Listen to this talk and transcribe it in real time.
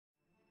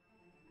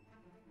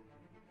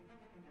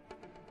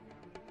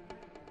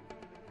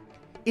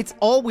It's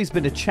always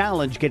been a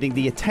challenge getting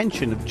the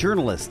attention of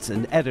journalists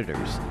and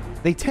editors.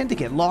 They tend to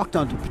get locked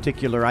onto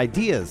particular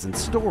ideas and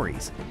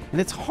stories, and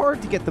it's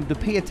hard to get them to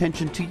pay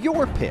attention to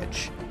your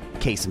pitch.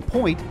 Case in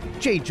point,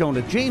 J.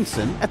 Jonah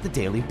Jameson at the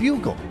Daily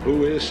Bugle.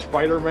 Who is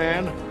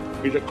Spider-Man?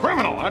 He's a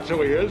criminal, that's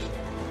who he is.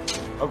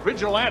 A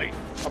vigilante,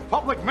 a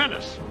public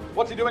menace.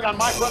 What's he doing on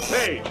my front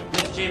page?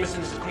 Mr.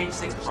 Jameson, this is page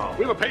 6 problem.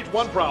 We have a page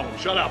 1 problem,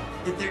 shut up.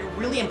 They're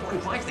really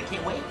important clients, they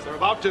can't wait. They're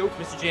about to.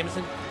 Mr.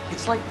 Jameson,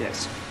 it's like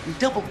this. We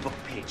doubled book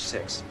page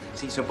 6.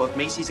 See, so both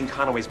Macy's and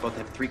Conaway's both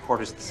have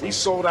 3/4 of the same. We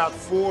sold out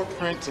 4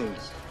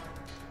 printings.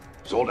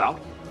 Sold out?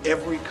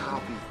 Every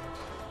copy.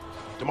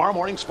 Tomorrow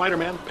morning,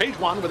 Spider-Man, page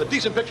 1 with a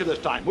decent picture this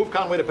time. Move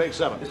Conway to page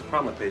 7. There's a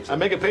problem with page 7. And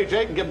make it page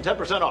 8 and give him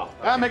 10% off.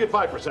 And make it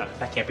 5%.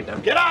 That can't be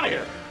done. Get out of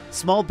here!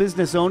 Small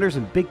business owners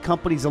and big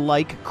companies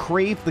alike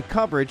crave the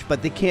coverage,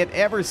 but they can't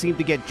ever seem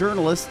to get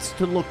journalists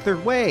to look their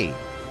way.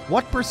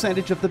 What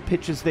percentage of the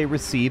pitches they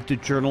receive do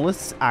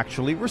journalists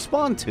actually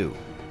respond to?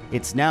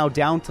 It's now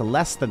down to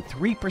less than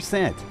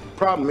 3%.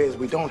 Problem is,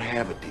 we don't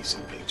have a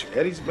decent picture.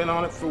 Eddie's been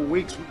on it for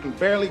weeks. We can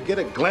barely get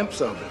a glimpse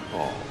of him.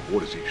 Oh,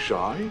 what is he,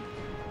 shy?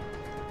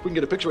 If we can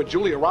get a picture of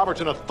Julia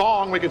Roberts in a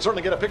thong, we can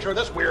certainly get a picture of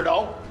this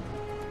weirdo.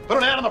 Put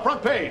an ad on the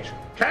front page.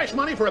 Cash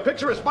money for a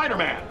picture of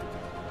Spider-Man.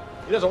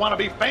 He doesn't want to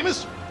be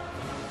famous,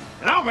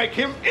 and I'll make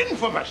him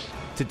infamous.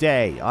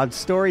 Today on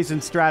Stories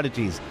and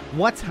Strategies,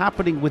 what's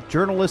happening with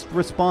journalist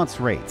response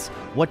rates?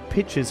 What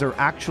pitches are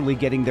actually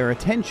getting their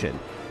attention?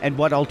 And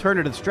what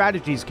alternative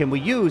strategies can we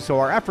use so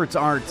our efforts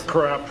aren't...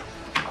 Crap,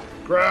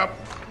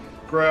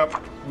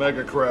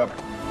 mega crap.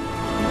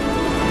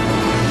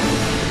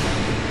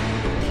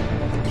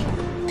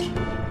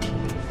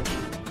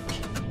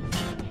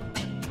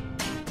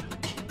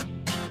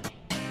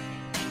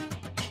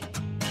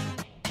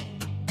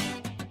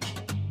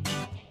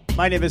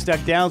 My name is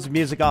Doug Downs.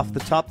 Music off the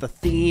top, the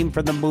theme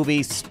from the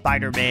movie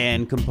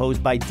Spider-Man,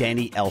 composed by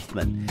Danny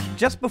Elfman.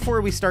 Just before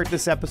we start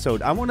this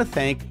episode, I want to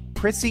thank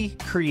Prissy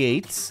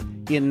Creates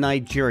in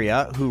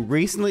Nigeria, who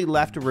recently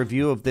left a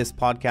review of this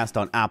podcast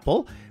on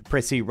Apple.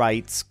 Prissy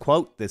writes,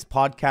 quote, "This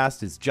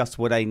podcast is just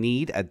what I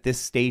need at this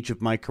stage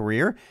of my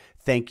career.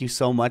 Thank you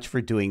so much for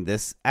doing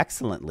this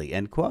excellently,"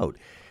 end quote.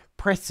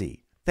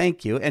 Prissy,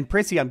 thank you. And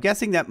Prissy, I'm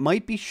guessing that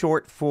might be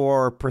short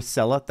for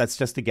Priscilla. That's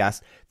just a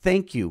guess.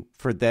 Thank you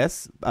for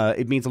this.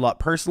 It means a lot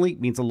personally. It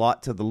means a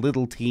lot to the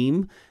little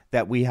team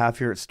that we have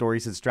here at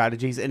Stories and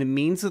Strategies. And it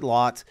means a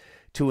lot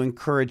to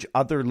encourage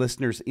other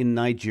listeners in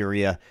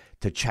Nigeria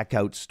to check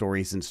out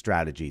Stories and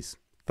Strategies.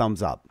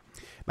 Thumbs up.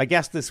 My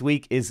guest this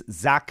week is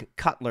Zach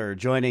Cutler,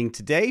 joining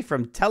today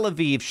from Tel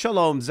Aviv.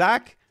 Shalom,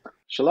 Zach.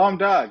 Shalom,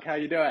 Doug. How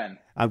you doing?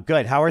 I'm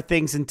good. How are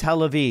things in Tel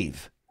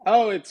Aviv?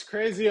 Oh, it's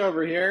crazy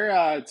over here.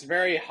 It's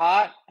very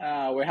hot.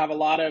 We have a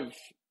lot of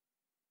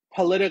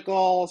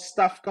political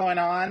stuff going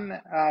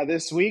on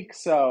this week,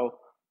 so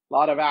a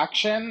lot of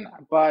action,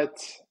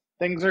 but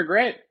things are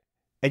great.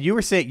 And you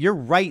were saying you're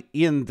right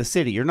in the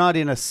city. You're not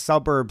in a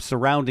suburb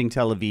surrounding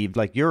Tel Aviv.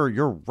 Like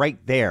you're right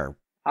there.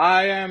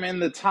 I am in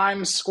the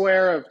Times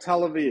Square of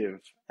Tel Aviv.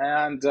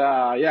 And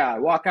I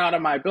walk out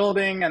of my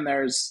building and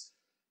there's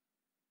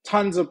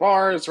tons of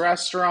bars,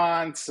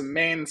 restaurants,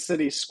 main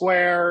city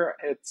square.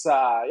 It's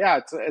a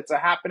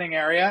happening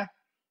area.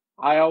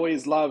 I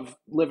always love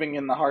living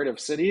in the heart of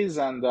cities,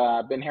 and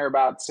I've been here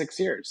about 6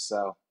 years,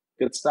 so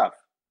good stuff.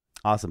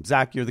 Awesome.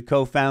 Zach, you're the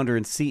co-founder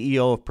and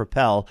CEO of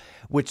Propel,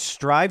 which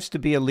strives to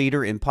be a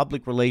leader in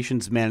public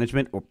relations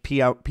management, or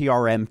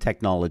PRM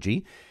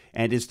technology,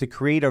 and is the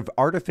creator of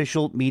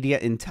artificial media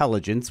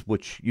intelligence,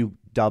 which you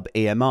dub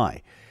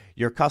AMI.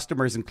 Your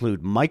customers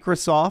include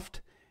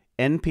Microsoft,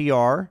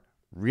 NPR,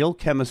 Real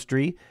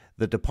Chemistry,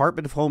 the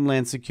Department of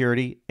Homeland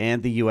Security,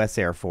 and the U.S.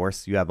 Air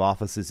Force. You have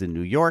offices in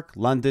New York,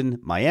 London,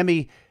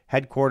 Miami,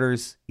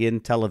 headquarters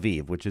in Tel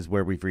Aviv, which is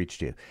where we've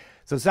reached you.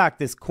 So, Zach,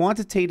 this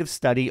quantitative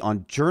study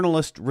on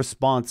journalist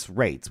response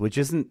rates, which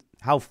isn't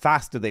how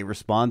fast do they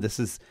respond. This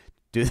is,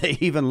 do they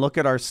even look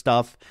at our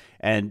stuff,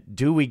 and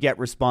do we get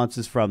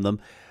responses from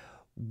them?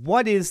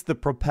 What is the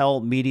Propel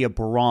Media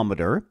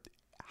Barometer?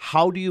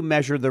 How do you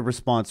measure the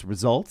response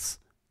results?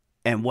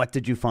 And what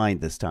did you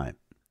find this time?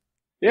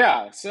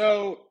 Yeah,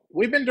 so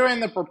we've been doing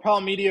the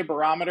Propel Media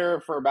Barometer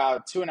for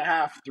about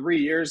 2.5, 3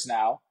 years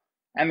now.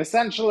 And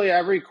essentially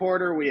every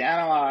quarter we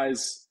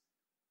analyze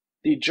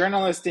the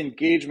journalist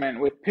engagement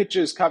with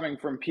pitches coming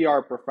from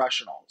PR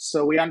professionals.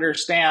 So we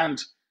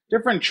understand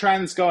different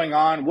trends going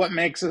on, what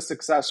makes a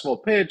successful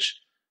pitch,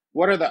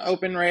 what are the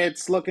open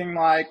rates looking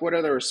like, what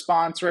are the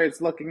response rates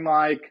looking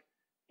like,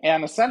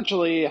 and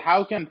essentially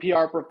how can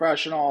PR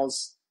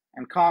professionals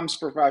and comms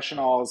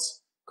professionals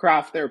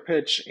craft their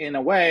pitch in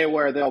a way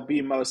where they'll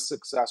be most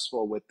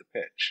successful with the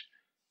pitch.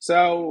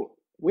 So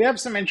we have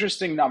some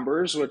interesting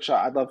numbers, which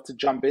I'd love to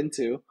jump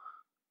into.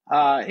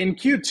 In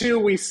Q2,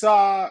 we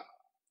saw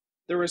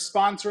the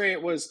response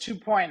rate was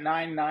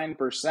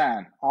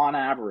 2.99% on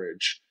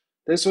average.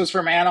 This was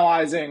from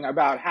analyzing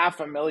about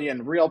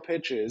 500,000 real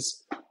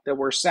pitches that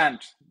were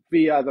sent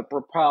via the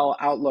Propel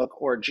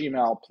Outlook or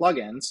Gmail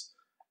plugins.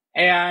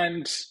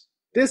 And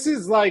this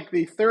is like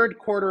the third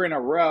quarter in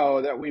a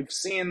row that we've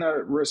seen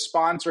the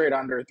response rate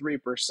under 3%,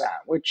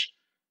 which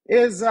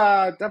is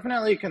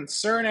definitely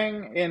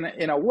concerning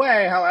in a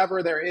way.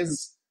 However, there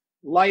is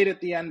light at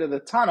the end of the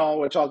tunnel,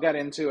 which I'll get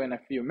into in a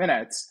few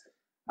minutes.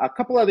 A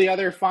couple of the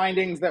other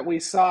findings that we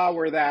saw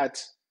were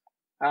that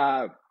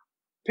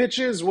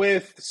pitches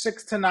with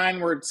 6 to 9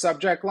 word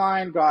subject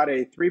line got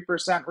a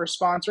 3%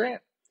 response rate,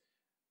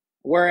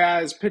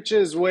 whereas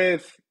pitches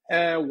with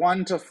a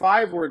 1 to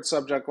 5 word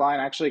subject line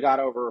actually got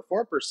over a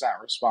 4%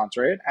 response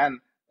rate, and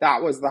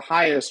that was the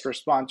highest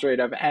response rate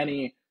of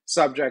any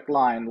subject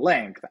line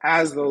length.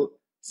 As the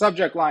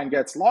subject line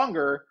gets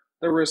longer,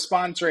 the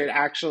response rate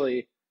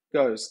actually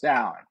goes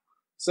down.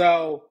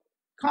 So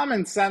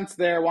common sense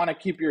there, want to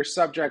keep your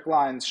subject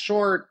lines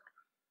short.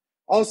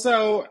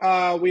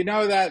 Also, we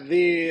know that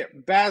the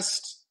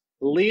best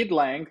lead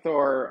length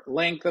or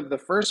length of the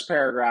first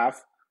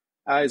paragraph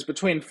is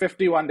between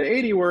 51 to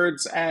 80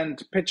 words,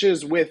 and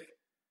pitches with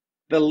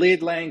the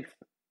lead length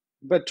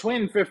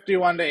between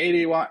 51 to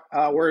 80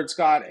 words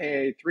got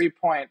a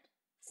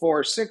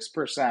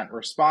 3.46%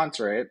 response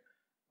rate,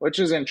 which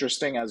is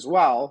interesting as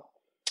well.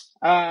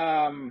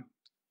 In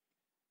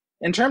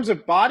terms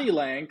of body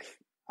length,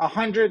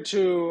 50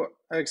 to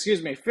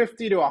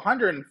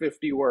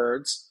 150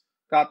 words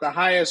got the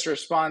highest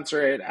response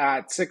rate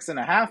at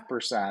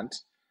 6.5%.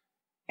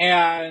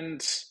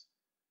 And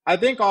I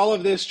think all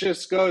of this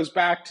just goes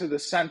back to the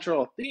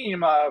central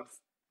theme of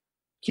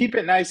keep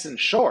it nice and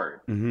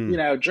short. Mm-hmm. You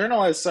know,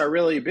 journalists are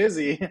really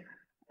busy.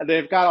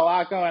 They've got a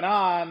lot going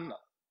on,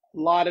 a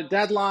lot of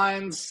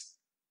deadlines,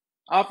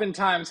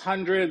 oftentimes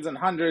hundreds and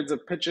hundreds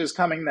of pitches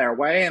coming their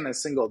way in a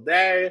single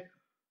day.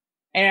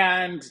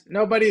 And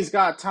nobody's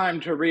got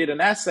time to read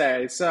an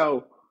essay.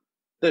 So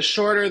the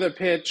shorter the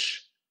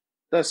pitch,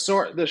 the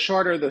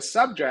shorter the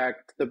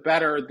subject, the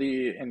better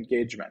the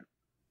engagement.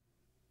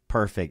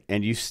 Perfect.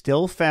 And you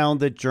still found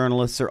that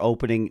journalists are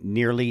opening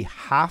nearly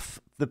half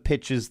the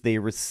pitches they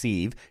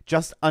receive,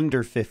 just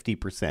under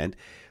 50%,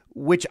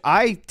 which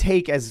I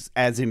take as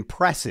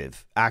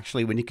impressive,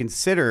 actually, when you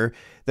consider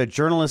that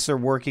journalists are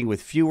working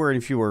with fewer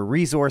and fewer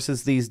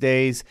resources these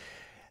days.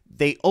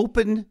 They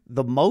open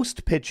the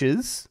most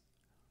pitches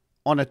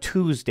on a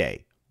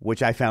Tuesday,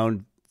 which I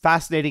found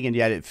fascinating, and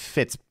yet it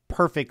fits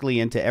perfectly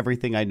into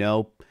everything I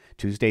know.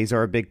 Tuesdays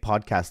are a big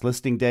podcast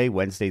listing day.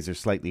 Wednesdays are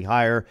slightly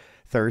higher.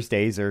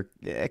 Thursdays are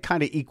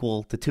kind of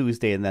equal to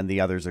Tuesday, and then the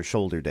others are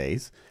shoulder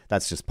days.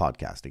 That's just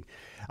podcasting.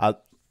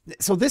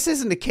 So this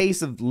isn't a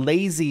case of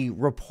lazy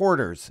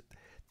reporters.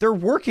 They're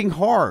working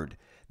hard.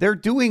 They're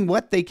doing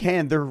what they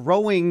can. They're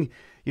rowing,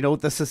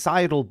 the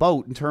societal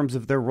boat in terms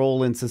of their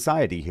role in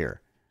society here.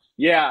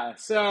 Yeah,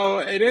 so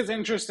it is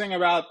interesting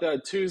about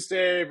the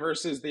Tuesday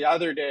versus the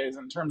other days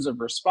in terms of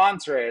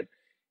response rate.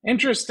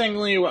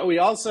 Interestingly, what we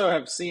also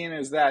have seen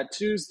is that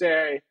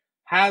Tuesday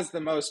has the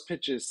most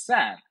pitches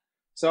sent.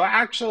 So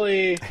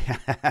actually,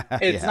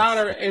 it's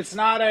Yes.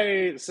 not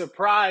a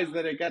surprise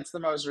that it gets the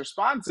most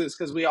responses,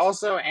 because we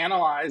also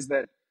analyze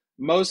that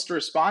most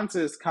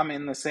responses come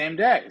in the same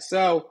day.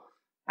 So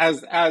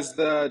as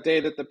the day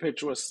that the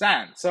pitch was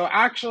sent. So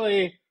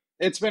actually,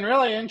 it's been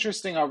really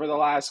interesting over the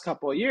last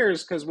couple of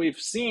years, because we've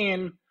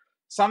seen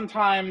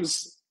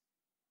sometimes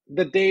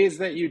the days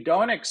that you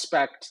don't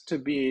expect to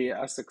be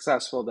a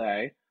successful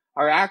day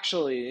are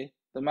actually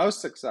the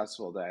most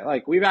successful day.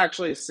 Like we've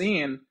actually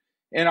seen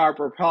in our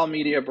Propel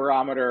Media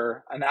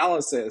Barometer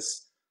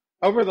analysis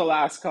over the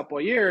last couple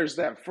of years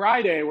that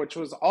Friday, which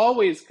was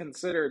always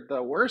considered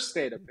the worst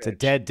day to pitch. It's a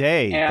dead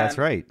day. That's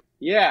right.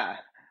 Yeah,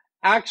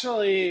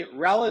 actually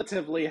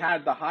relatively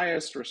had the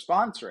highest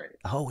response rate.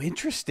 Oh,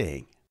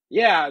 interesting.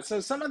 Yeah,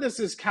 so some of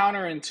this is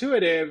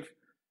counterintuitive.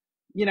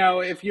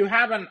 If you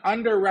have an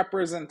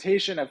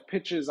underrepresentation of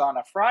pitches on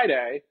a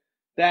Friday,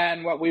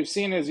 then what we've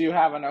seen is you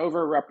have an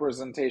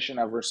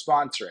overrepresentation of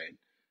response rate.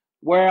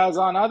 Whereas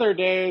on other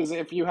days,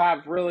 if you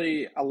have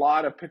really a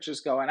lot of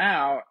pitches going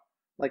out,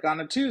 like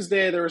on a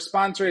Tuesday, the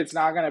response rate's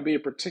not going to be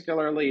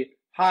particularly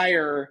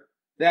higher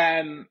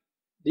than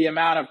the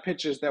amount of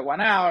pitches that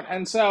went out.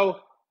 And so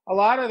a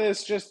lot of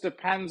this just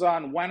depends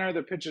on when are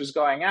the pitches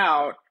going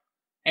out.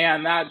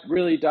 And that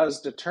really does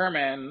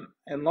determine,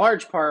 in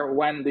large part,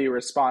 when the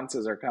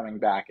responses are coming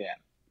back in.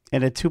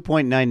 And a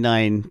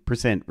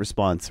 2.99%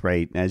 response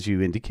rate, as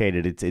you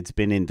indicated, it's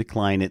been in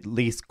decline, at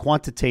least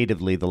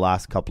quantitatively, the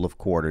last couple of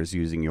quarters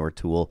using your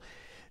tool.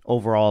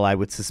 Overall, I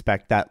would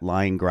suspect that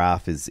line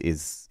graph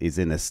is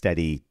in a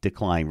steady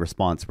decline.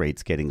 Response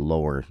rates getting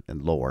lower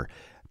and lower.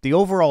 The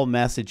overall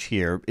message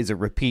here is a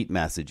repeat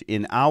message.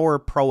 In our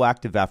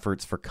proactive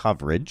efforts for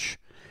coverage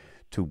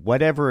to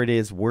whatever it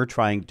is we're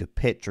trying to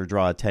pitch or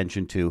draw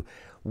attention to,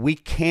 we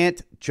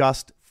can't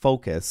just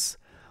focus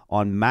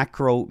on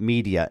macro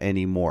media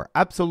anymore.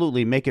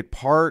 Absolutely, make it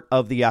part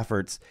of the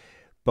efforts,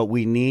 but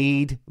we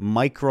need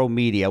micro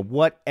media,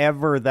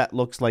 whatever that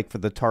looks like for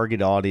the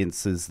target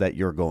audiences that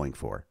you're going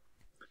for.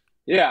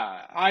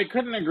 Yeah, I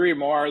couldn't agree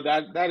more.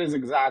 That is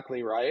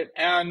exactly right.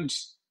 And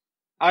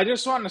I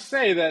just want to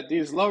say that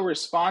these low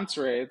response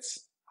rates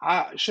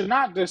should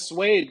not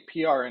dissuade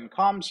PR and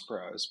comms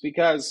pros,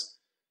 because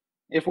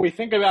if we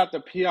think about the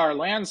PR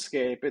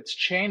landscape, it's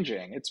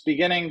changing. It's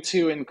beginning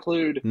to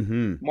include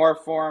more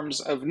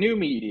forms of new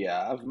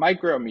media, of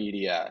micro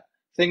media,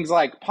 things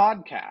like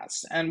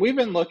podcasts. And we've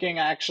been looking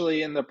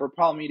actually in the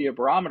Propel Media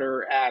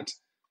Barometer at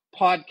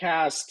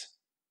podcast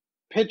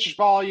pitch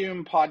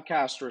volume,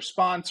 podcast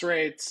response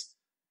rates.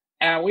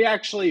 And we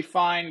actually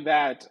find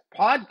that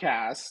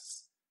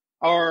podcasts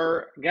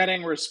are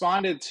getting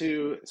responded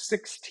to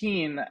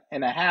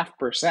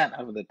 16.5%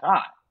 of the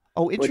time.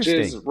 Oh, interesting.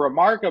 Which is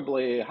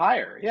remarkably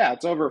higher. Yeah,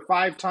 it's over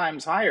 5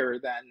 times higher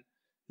than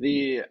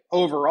the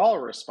overall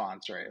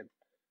response rate,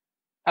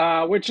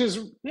 which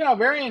is,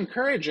 very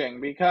encouraging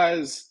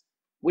because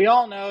we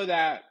all know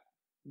that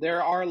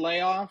there are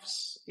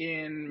layoffs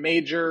in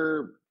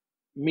major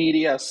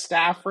media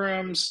staff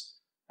rooms,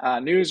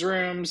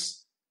 newsrooms,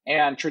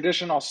 and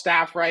traditional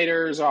staff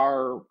writers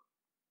are,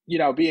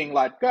 being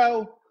let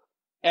go.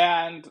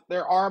 And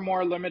there are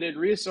more limited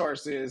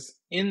resources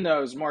in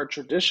those more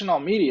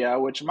traditional media,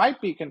 which might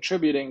be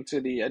contributing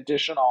to the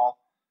additional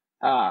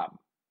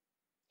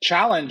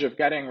challenge of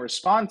getting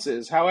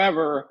responses.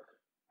 However,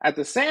 at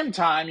the same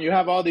time, you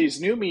have all these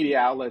new media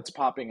outlets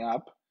popping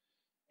up,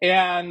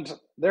 and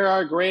there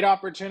are great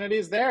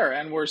opportunities there.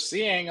 And we're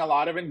seeing a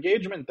lot of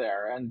engagement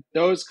there. And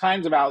those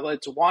kinds of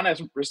outlets want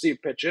to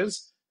receive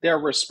pitches. They're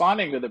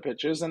responding to the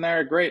pitches, and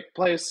they're a great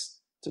place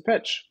to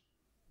pitch.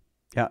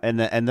 Yeah, and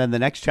then the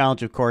next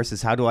challenge, of course,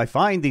 is how do I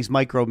find these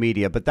micro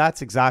media? But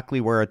that's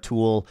exactly where a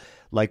tool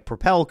like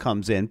Propel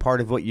comes in. Part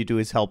of what you do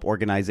is help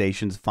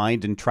organizations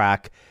find and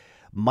track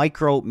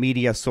micro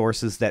media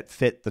sources that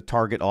fit the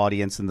target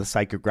audience and the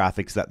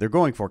psychographics that they're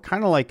going for.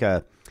 Kind of like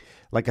a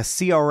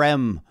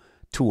CRM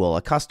tool,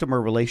 a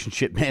customer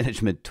relationship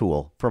management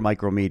tool for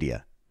micro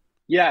media.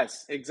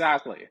 Yes,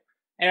 exactly.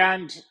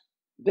 And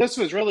this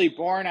was really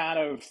born out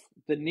of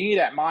the need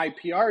at my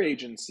PR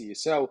agency.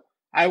 So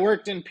I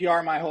worked in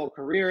PR my whole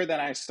career.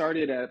 Then I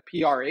started a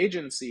PR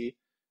agency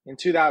in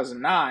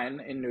 2009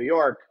 in New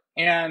York.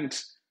 And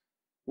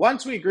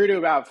once we grew to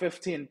about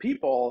 15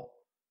 people,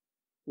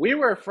 we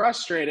were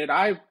frustrated.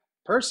 I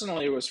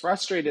personally was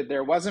frustrated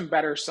there wasn't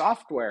better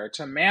software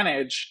to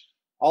manage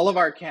all of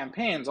our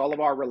campaigns, all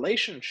of our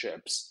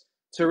relationships,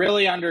 to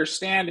really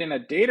understand in a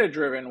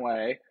data-driven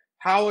way,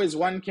 how is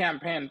one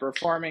campaign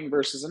performing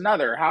versus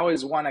another? How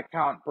is one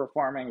account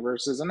performing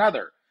versus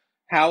another?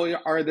 How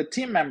are the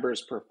team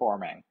members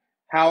performing?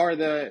 How are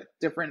the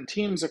different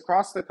teams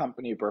across the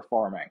company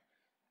performing?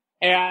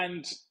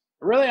 And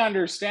really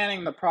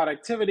understanding the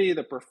productivity,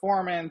 the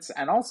performance,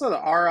 and also the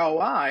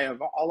ROI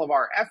of all of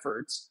our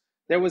efforts.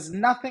 There was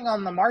nothing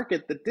on the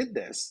market that did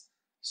this.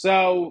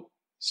 So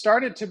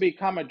started to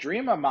become a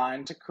dream of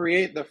mine to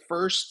create the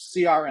first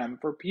CRM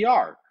for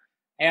PR.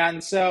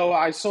 And so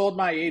I sold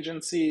my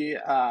agency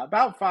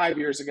about 5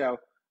 years ago,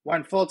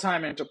 went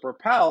full-time into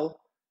Propel.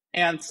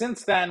 And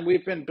since then,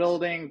 we've been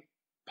building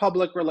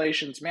public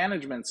relations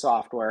management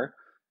software.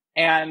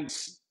 And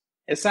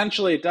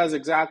essentially, it does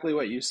exactly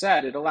what you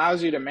said. It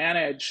allows you to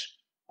manage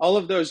all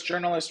of those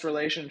journalist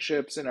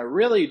relationships in a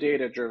really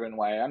data-driven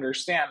way.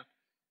 Understand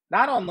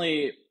not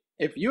only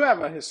if you have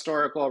a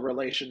historical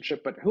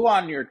relationship, but who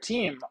on your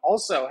team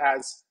also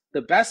has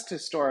the best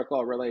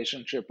historical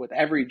relationship with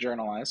every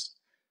journalist.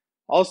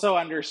 Also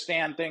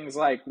understand things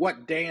like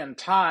what day and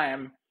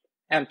time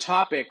and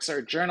topics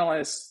are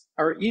journalists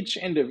or each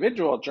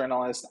individual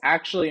journalist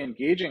actually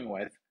engaging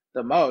with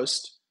the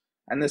most.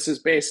 And this is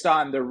based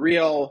on the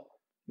real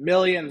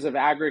millions of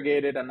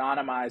aggregated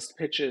anonymized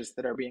pitches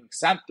that are being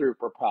sent through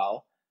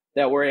Propel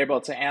that we're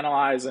able to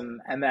analyze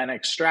and then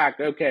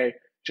extract, okay,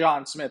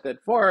 John Smith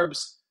at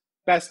Forbes,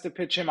 best to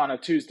pitch him on a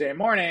Tuesday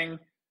morning.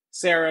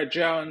 Sarah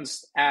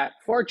Jones at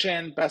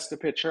Fortune, best to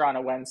pitch her on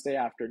a Wednesday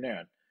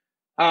afternoon.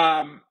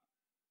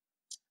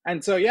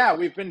 And so, yeah,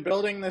 we've been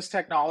building this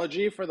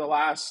technology for the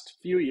last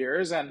few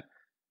years. And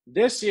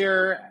this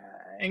year,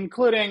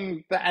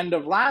 including the end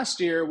of last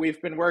year, we've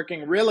been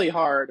working really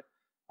hard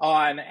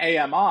on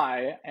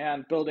AMI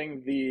and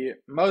building the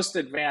most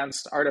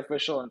advanced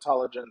artificial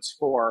intelligence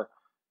for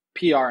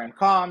PR and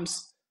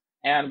comms.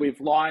 And we've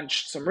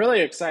launched some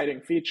really exciting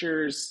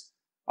features,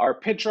 our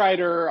pitch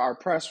writer, our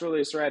press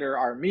release writer,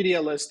 our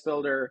media list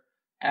builder,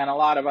 and a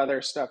lot of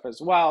other stuff as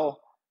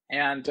well.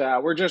 And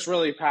we're just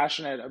really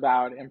passionate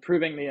about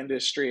improving the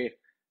industry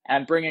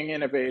and bringing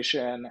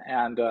innovation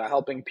and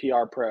helping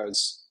PR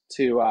pros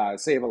to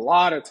save a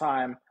lot of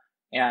time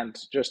and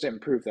just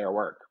improve their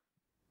work.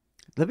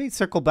 Let me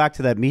circle back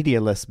to that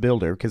media list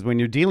builder, because when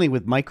you're dealing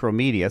with micro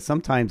media,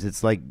 sometimes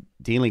it's like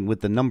dealing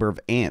with the number of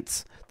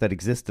ants that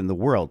exist in the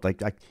world.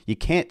 Like you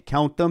can't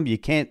count them. You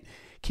can't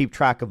keep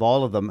track of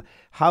all of them.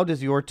 How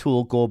does your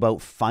tool go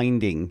about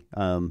finding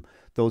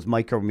those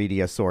micro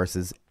media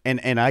sources?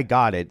 And I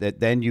got it, that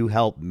then you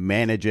help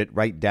manage it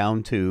right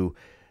down to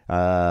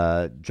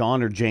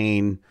John or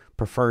Jane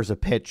prefers a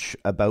pitch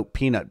about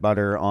peanut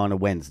butter on a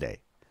Wednesday.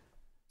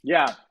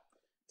 Yeah,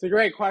 it's a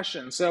great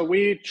question. So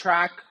we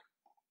track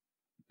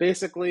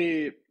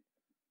basically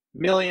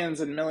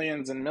millions and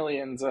millions and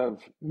millions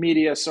of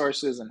media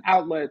sources and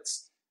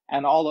outlets.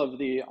 and all of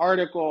the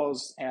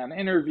articles and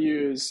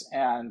interviews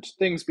and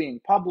things being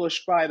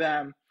published by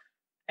them.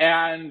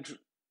 And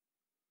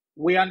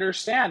we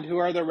understand who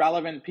are the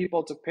relevant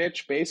people to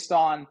pitch based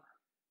on,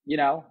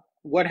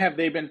 what have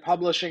they been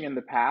publishing in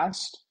the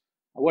past?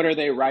 What are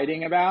they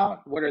writing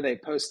about? What are they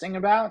posting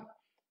about?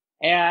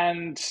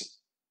 And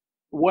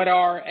what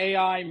our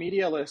AI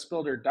media list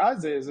builder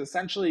does is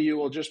essentially you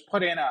will just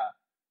put in a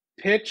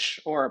pitch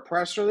or a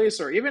press release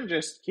or even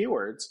just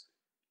keywords,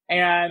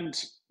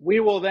 and we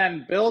will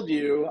then build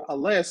you a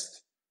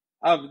list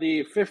of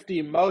the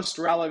 50 most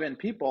relevant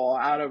people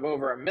out of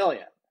over 1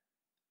 million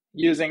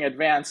using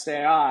advanced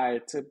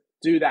AI to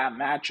do that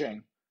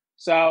matching.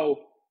 So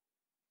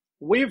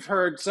we've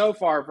heard so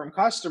far from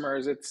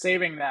customers, it's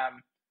saving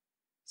them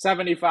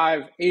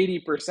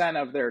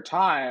 75-80% of their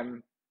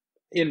time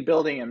in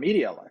building a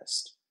media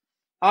list.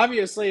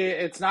 Obviously,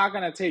 it's not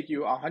going to take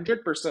you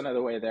 100% of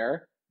the way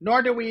there,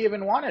 nor do we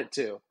even want it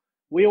to.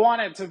 We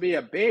want it to be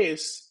a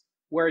base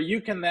where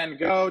you can then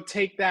go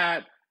take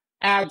that,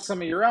 add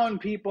some of your own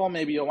people.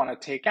 Maybe you'll want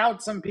to take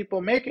out some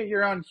people, make it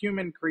your own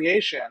human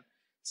creation.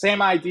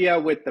 Same idea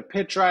with the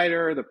pitch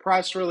writer, the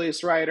press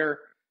release writer.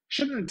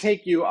 Shouldn't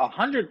take you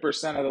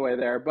 100% of the way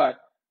there, but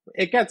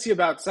it gets you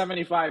about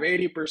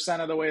 75-80%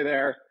 of the way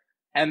there.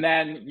 And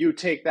then you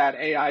take that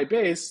AI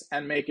base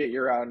and make it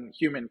your own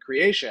human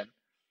creation.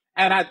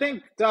 And I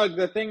think, Doug,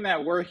 the thing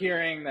that we're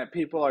hearing that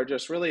people are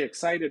just really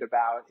excited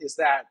about is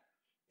that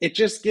it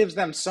just gives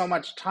them so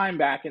much time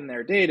back in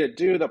their day to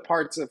do the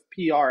parts of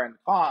PR and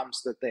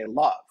comms that they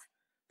love,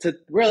 to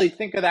really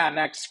think of that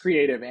next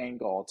creative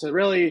angle, to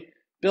really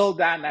build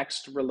that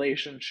next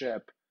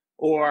relationship,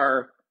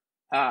 or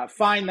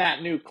find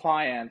that new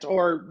client,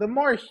 or the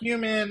more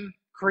human,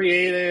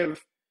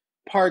 creative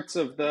parts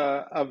of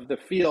the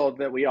field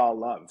that we all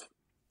love.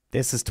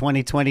 This is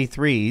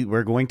 2023.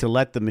 We're going to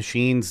let the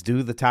machines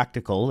do the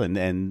tactical,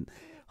 and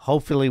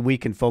hopefully we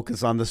can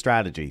focus on the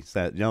strategies.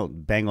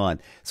 Bang on.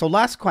 So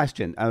last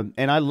question,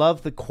 and I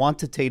love the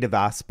quantitative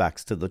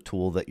aspects to the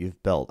tool that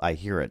you've built. I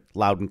hear it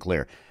loud and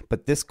clear.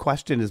 But this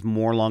question is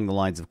more along the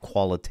lines of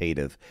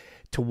qualitative.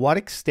 To what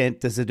extent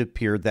does it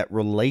appear that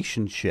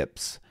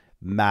relationships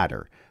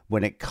matter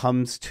when it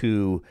comes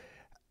to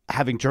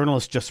having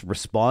journalists just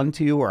respond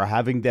to you or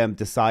having them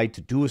decide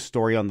to do a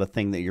story on the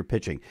thing that you're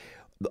pitching?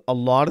 A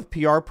lot of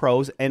PR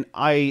pros, and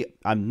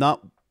I'm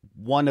not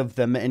one of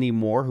them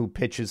anymore who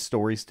pitches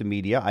stories to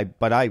media,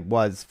 but I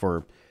was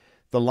for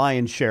the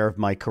lion's share of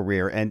my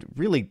career. And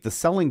really the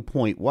selling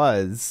point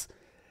was,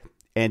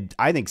 and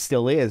I think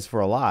still is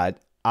for a lot,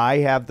 I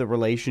have the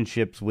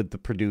relationships with the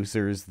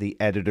producers, the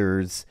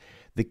editors,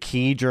 the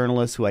key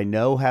journalists who I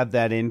know have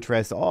that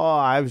interest. Oh,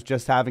 I was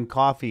just having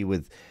coffee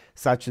with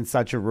such and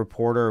such a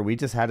reporter. We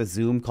just had a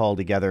Zoom call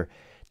together.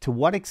 To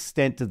what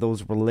extent do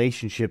those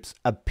relationships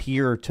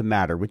appear to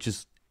matter?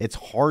 It's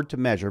hard to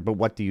measure, but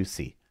what do you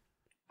see?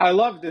 I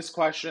love this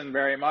question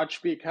very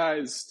much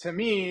because to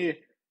me,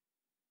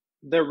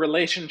 the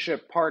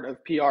relationship part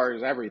of PR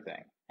is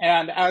everything.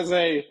 And as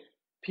a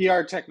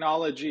PR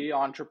technology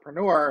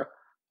entrepreneur,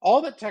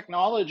 all that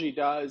technology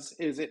does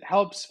is it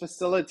helps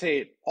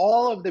facilitate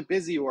all of the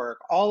busy work,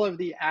 all of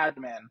the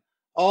admin,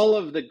 all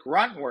of the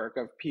grunt work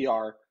of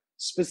PR,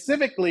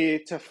 specifically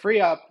to free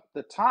up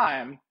the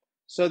time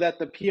so that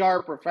the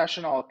PR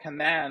professional can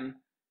then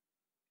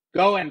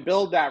go and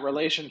build that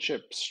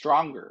relationship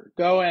stronger,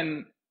 go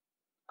and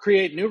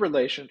create new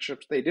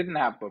relationships they didn't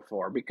have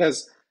before,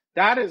 because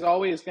that is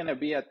always going to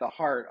be at the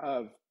heart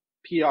of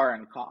PR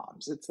and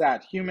comms. It's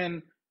that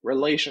human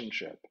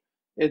relationship.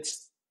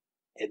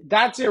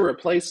 That's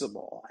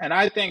irreplaceable. And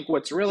I think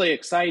what's really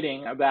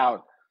exciting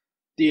about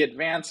the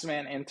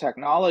advancement in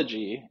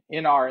technology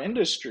in our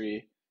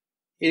industry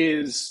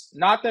is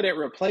not that it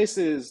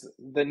replaces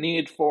the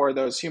need for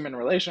those human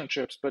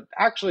relationships, but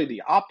actually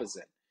the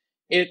opposite.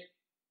 It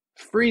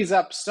frees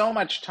up so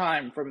much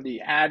time from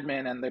the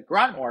admin and the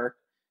grunt work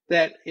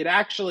that it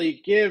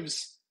actually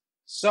gives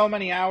so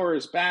many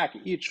hours back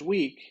each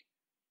week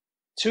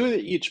to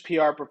each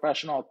PR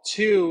professional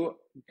to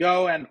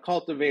go and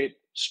cultivate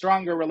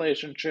stronger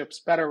relationships,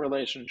 better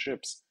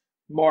relationships,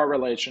 more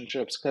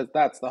relationships, because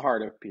that's the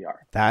heart of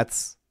PR.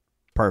 That's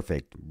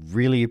perfect.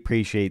 Really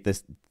appreciate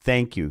this.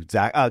 Thank you,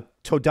 Zach.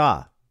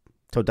 Toda,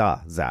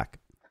 Zach.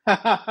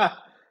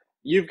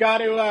 You've got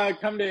to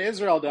come to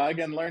Israel, Doug,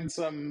 and learn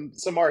some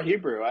more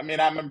Hebrew. I mean,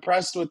 I'm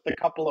impressed with the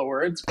couple of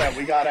words, but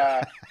we got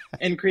to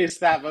increase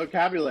that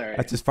vocabulary.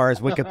 That's as far as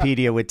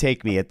Wikipedia would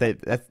take me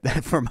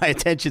that for my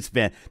attention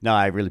span. No,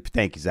 I really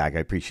thank you, Zach. I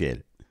appreciate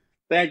it.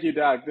 Thank you,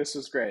 Doug. This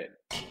was great.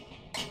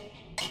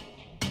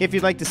 If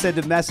you'd like to send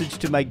a message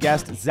to my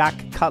guest, Zach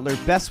Cutler,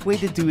 best way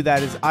to do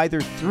that is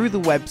either through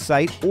the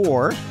website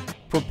or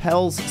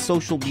Propel's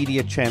social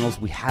media channels.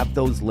 We have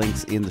those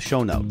links in the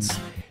show notes.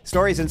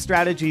 Stories and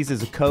Strategies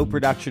is a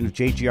co-production of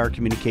JGR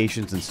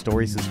Communications and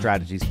Stories and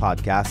Strategies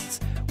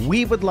podcasts.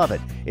 We would love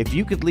it if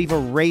you could leave a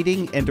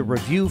rating and a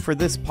review for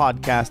this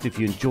podcast. If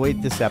you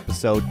enjoyed this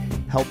episode,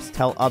 helps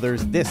tell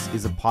others this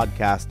is a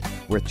podcast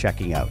worth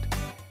checking out.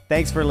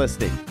 Thanks for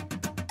listening.